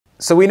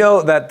So we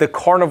know that the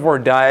carnivore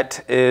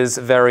diet is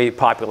very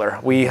popular.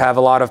 We have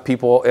a lot of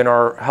people in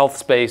our health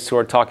space who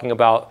are talking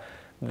about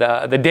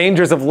the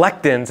dangers of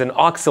lectins and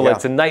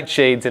oxalates and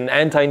nightshades and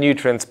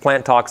anti-nutrients,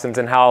 plant toxins,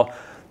 and how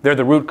they're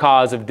the root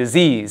cause of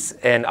disease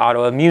and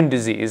autoimmune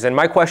disease. And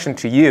my question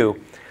to you,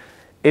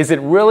 is it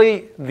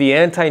really the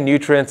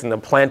anti-nutrients and the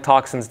plant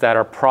toxins that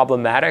are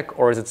problematic,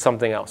 or is it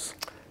something else?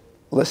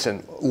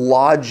 Listen,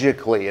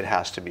 logically it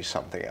has to be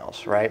something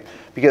else, right?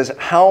 Because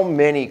how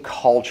many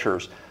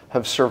cultures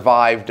have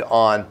survived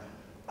on,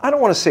 I don't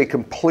want to say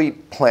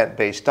complete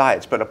plant-based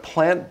diets, but a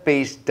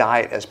plant-based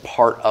diet as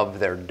part of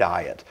their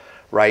diet,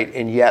 right?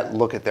 And yet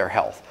look at their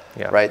health,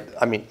 right?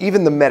 I mean,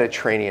 even the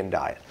Mediterranean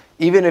diet,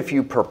 even if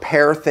you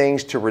prepare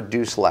things to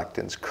reduce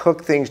lectins,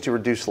 cook things to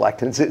reduce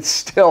lectins, it's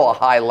still a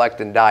high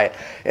lectin diet.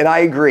 And I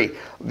agree,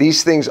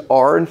 these things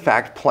are in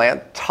fact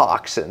plant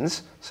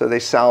toxins, so they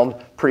sound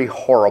pretty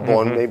horrible,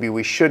 and maybe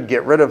we should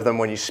get rid of them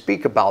when you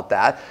speak about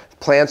that.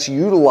 Plants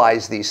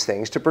utilize these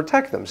things to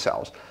protect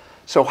themselves.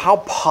 So how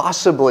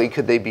possibly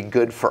could they be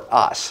good for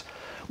us?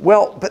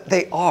 Well, but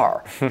they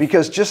are,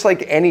 because just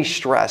like any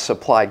stress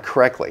applied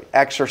correctly,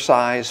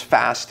 exercise,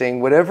 fasting,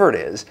 whatever it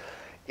is,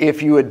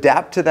 if you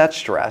adapt to that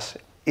stress,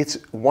 it's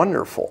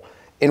wonderful.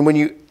 And when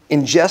you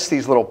ingest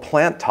these little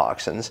plant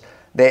toxins,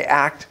 they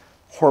act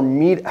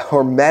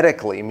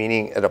hormetically,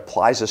 meaning it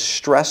applies a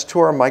stress to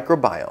our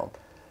microbiome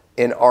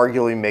and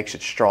arguably makes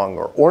it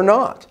stronger, or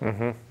not.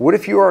 What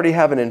if you already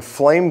have an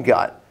inflamed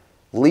gut,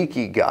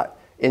 leaky gut,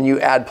 and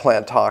you add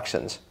plant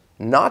toxins?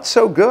 Not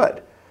so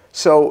good.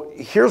 So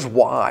here's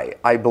why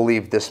I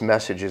believe this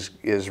message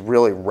is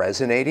really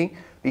resonating,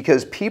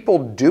 because people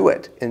do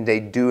it and they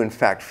do in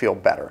fact feel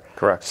better.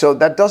 Correct. So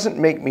that doesn't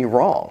make me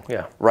wrong,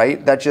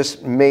 right? That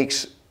just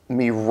makes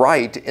me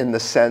right in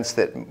the sense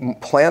that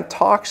plant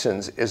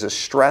toxins is a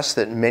stress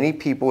that many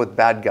people with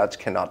bad guts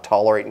cannot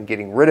tolerate, and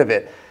getting rid of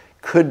it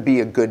could be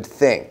a good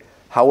thing.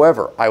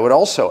 However, I would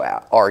also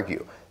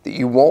argue that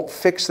you won't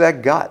fix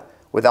that gut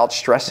without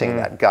stressing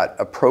that gut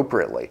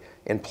appropriately.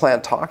 And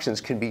plant toxins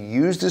can be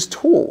used as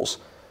tools,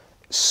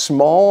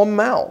 small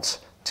amounts,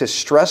 to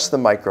stress the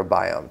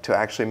microbiome, to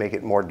actually make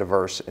it more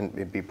diverse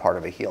and be part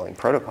of a healing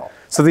protocol.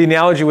 So the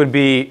analogy would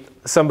be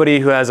somebody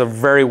who has a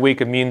very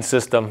weak immune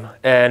system,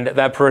 and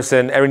that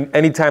person,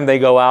 anytime they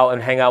go out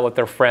and hang out with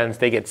their friends,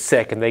 they get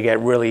sick and they get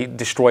really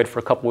destroyed for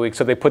a couple of weeks.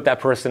 So they put that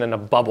person in a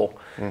bubble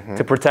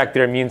to protect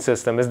their immune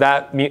system. Is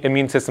that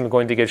immune system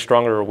going to get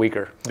stronger or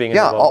weaker being in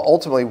the bubble?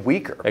 Ultimately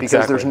weaker,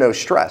 because there's no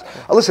stress.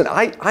 Listen,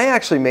 I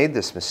actually made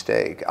this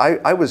mistake.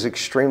 I was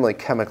extremely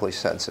chemically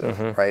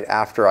sensitive, right?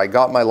 After I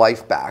got my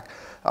life back,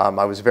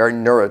 I was very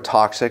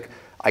neurotoxic.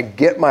 I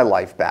get my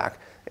life back,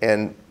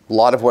 and a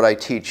lot of what I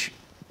teach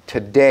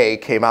today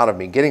came out of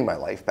me getting my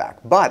life back.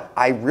 But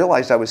I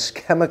realized I was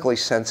chemically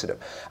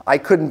sensitive. I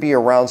couldn't be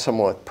around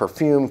someone with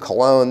perfume,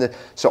 cologne,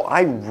 so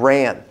I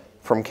ran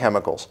from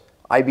chemicals.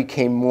 I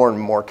became more and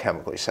more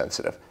chemically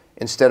sensitive,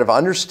 instead of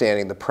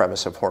understanding the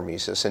premise of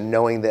hormesis and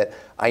knowing that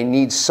I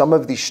need some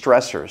of these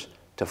stressors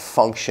to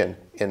function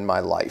in my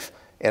life.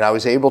 And I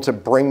was able to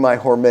bring my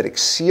hormetic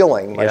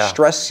ceiling, my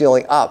stress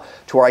ceiling up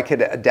to where I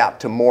could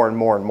adapt to more and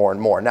more and more and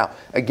more. Now,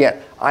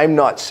 again, I'm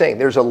not saying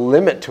there's a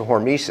limit to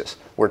hormesis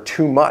where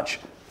too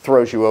much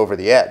throws you over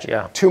the edge.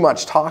 Too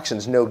much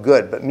toxins, no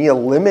good, but me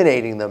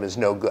eliminating them is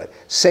no good.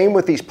 Same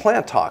with these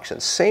plant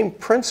toxins, same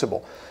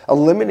principle.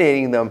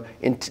 Eliminating them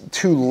in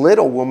too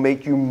little will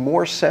make you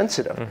more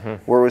sensitive,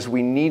 whereas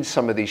we need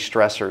some of these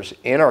stressors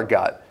in our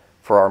gut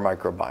for our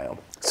microbiome.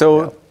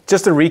 So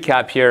just to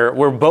recap here,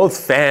 we're both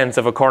fans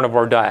of a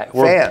carnivore diet.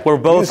 We're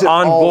both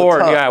on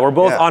board. We're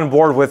both on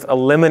board with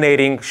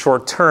eliminating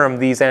short-term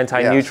these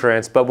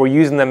anti-nutrients, but we're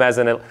using them as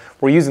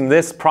we're using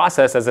this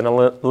process as an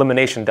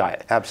elimination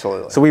diet.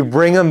 Absolutely. So we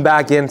bring them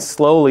back in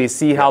slowly,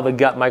 see how the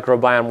gut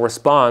microbiome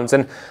responds,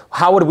 and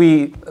how would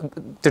we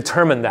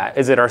determine that?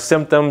 Is it our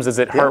symptoms? Is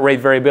it heart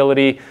rate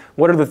variability?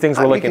 What are the things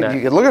we're looking at?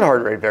 You can look at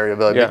heart rate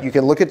variability. You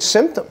can look at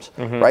symptoms,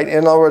 right?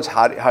 In other words,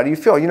 how do you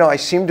feel? You know, I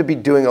seem to be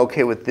doing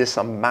okay with this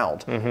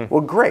amount.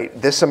 Well,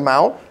 great, this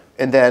amount,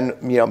 and then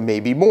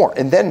maybe more,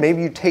 and then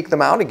maybe you take them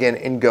out again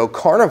and go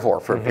carnivore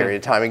for a period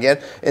of time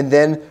again, and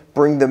then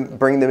bring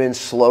them in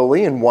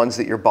slowly in ones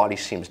that your body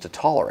seems to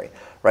tolerate.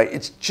 Right?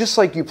 It's just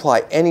like you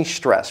apply any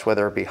stress,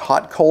 whether it be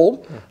hot,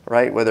 cold,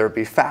 right? Whether it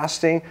be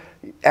fasting,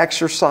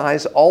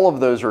 exercise, all of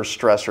those are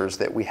stressors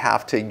that we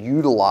have to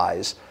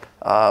utilize.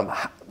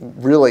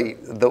 Really,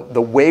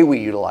 the way we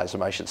utilize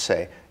them, I should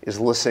say, is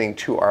listening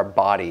to our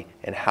body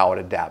and how it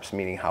adapts,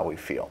 meaning how we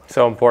feel.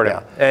 So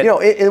important. And,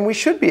 and we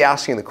should be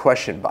asking the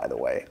question, by the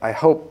way. I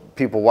hope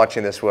people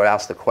watching this would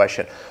ask the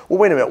question, well,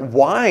 wait a minute,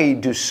 why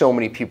do so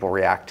many people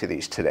react to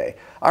these today?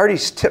 I already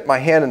tipped my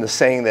hand into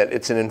saying that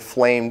it's an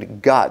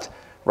inflamed gut,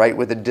 right,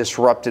 with a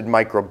disrupted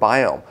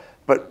microbiome.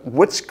 But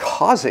what's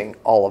causing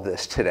all of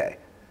this today?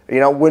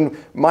 When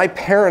my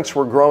parents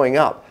were growing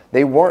up,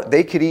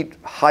 they could eat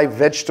high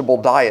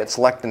vegetable diets,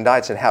 lectin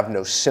diets, and have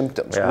no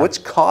symptoms. What's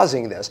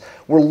causing this?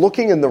 We're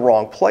looking in the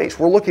wrong place.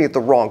 We're looking at the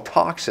wrong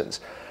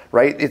toxins,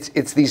 right?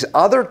 It's these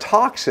other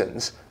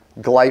toxins,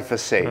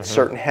 glyphosate,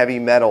 certain heavy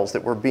metals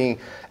that were being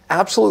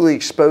absolutely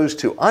exposed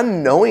to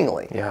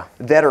unknowingly Yeah.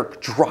 that are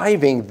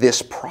driving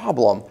this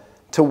problem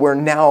to where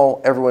now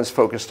everyone's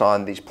focused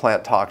on these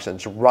plant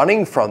toxins,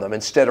 running from them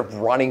instead of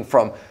running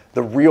from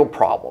the real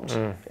problems.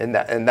 And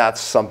that's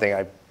something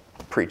I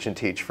preach and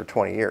teach for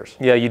 20 years.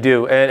 Yeah, you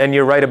do. And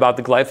you're right about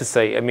the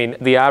glyphosate. I mean,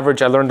 the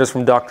average, I learned this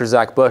from Dr.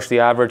 Zach Bush, the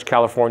average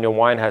California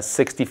wine has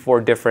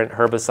 64 different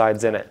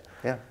herbicides in it.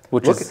 Yeah.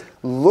 Which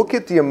look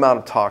at the amount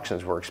of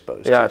toxins we're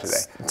exposed to today.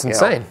 It's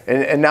insane.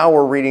 And now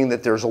we're reading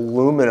that there's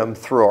aluminum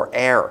through our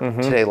air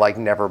today like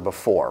never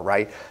before,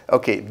 right?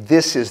 Okay,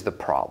 this is the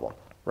problem,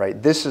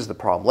 right? This is the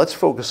problem. Let's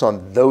focus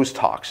on those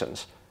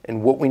toxins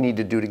and what we need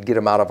to do to get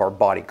them out of our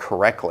body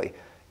correctly.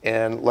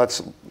 And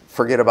let's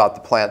forget about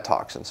the plant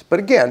toxins. But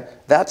again,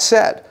 that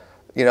said,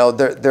 you know,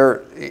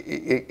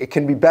 it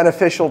can be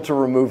beneficial to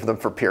remove them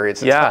for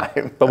periods of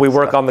time. But we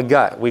work on the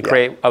gut. We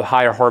create a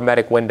higher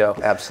hormetic window.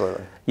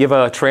 Absolutely. You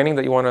have a training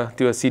that you want to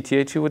do a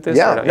CTA to with this?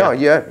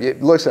 Yeah,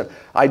 listen,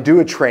 I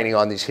do a training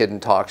on these hidden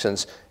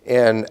toxins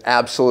and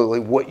absolutely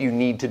what you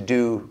need to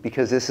do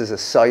because this is a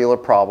cellular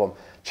problem.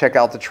 Check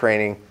out the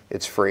training.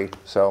 It's free.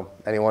 So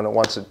anyone that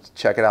wants to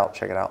check it out,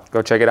 check it out.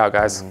 Go check it out,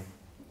 guys.